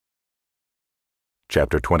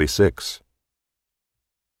Chapter 26.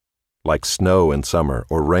 Like snow in summer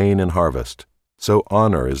or rain in harvest, so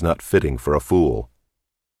honor is not fitting for a fool.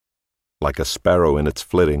 Like a sparrow in its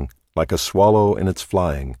flitting, like a swallow in its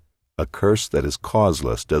flying, a curse that is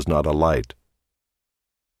causeless does not alight.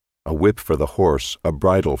 A whip for the horse, a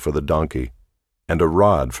bridle for the donkey, and a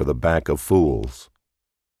rod for the back of fools.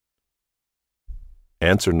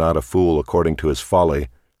 Answer not a fool according to his folly,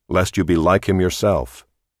 lest you be like him yourself.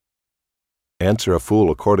 Answer a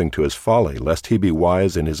fool according to his folly, lest he be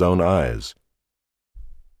wise in his own eyes.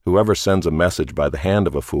 Whoever sends a message by the hand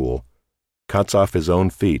of a fool cuts off his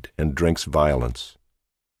own feet and drinks violence.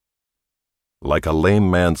 Like a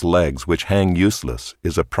lame man's legs which hang useless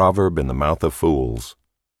is a proverb in the mouth of fools.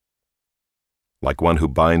 Like one who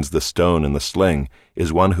binds the stone in the sling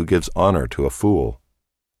is one who gives honor to a fool.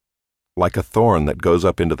 Like a thorn that goes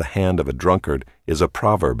up into the hand of a drunkard is a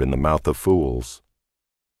proverb in the mouth of fools.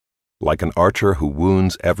 Like an archer who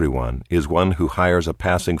wounds everyone is one who hires a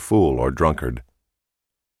passing fool or drunkard.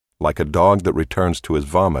 Like a dog that returns to his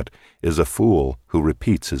vomit is a fool who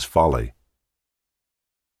repeats his folly.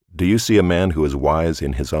 Do you see a man who is wise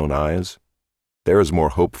in his own eyes? There is more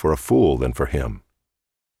hope for a fool than for him.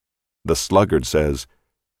 The sluggard says,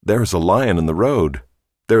 "There is a lion in the road.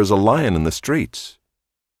 There is a lion in the streets."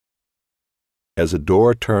 As a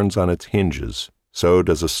door turns on its hinges, so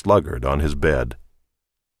does a sluggard on his bed.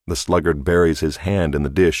 The sluggard buries his hand in the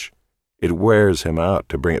dish. It wears him out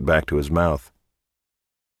to bring it back to his mouth.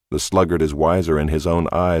 The sluggard is wiser in his own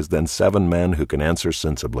eyes than 7 men who can answer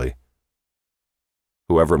sensibly.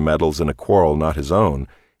 Whoever meddles in a quarrel not his own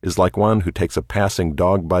is like one who takes a passing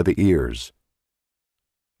dog by the ears.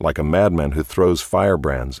 Like a madman who throws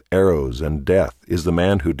firebrands, arrows, and death is the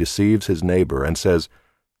man who deceives his neighbor and says,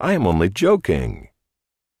 "I am only joking."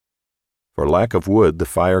 For lack of wood the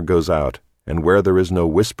fire goes out, and where there is no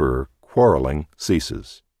whisperer, quarreling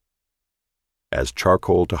ceases. As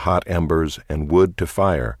charcoal to hot embers and wood to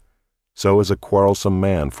fire, so is a quarrelsome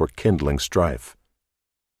man for kindling strife.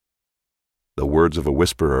 The words of a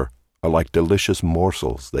whisperer are like delicious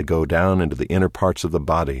morsels that go down into the inner parts of the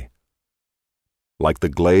body. Like the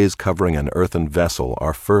glaze covering an earthen vessel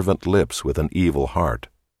are fervent lips with an evil heart.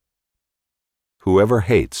 Whoever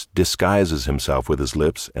hates disguises himself with his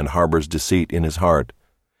lips and harbors deceit in his heart.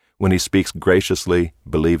 When he speaks graciously,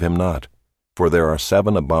 believe him not, for there are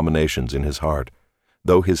 7 abominations in his heart.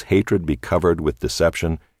 Though his hatred be covered with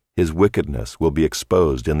deception, his wickedness will be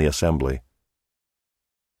exposed in the assembly.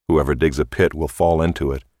 Whoever digs a pit will fall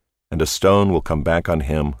into it, and a stone will come back on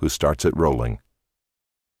him who starts it rolling.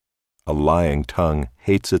 A lying tongue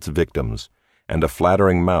hates its victims, and a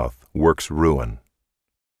flattering mouth works ruin.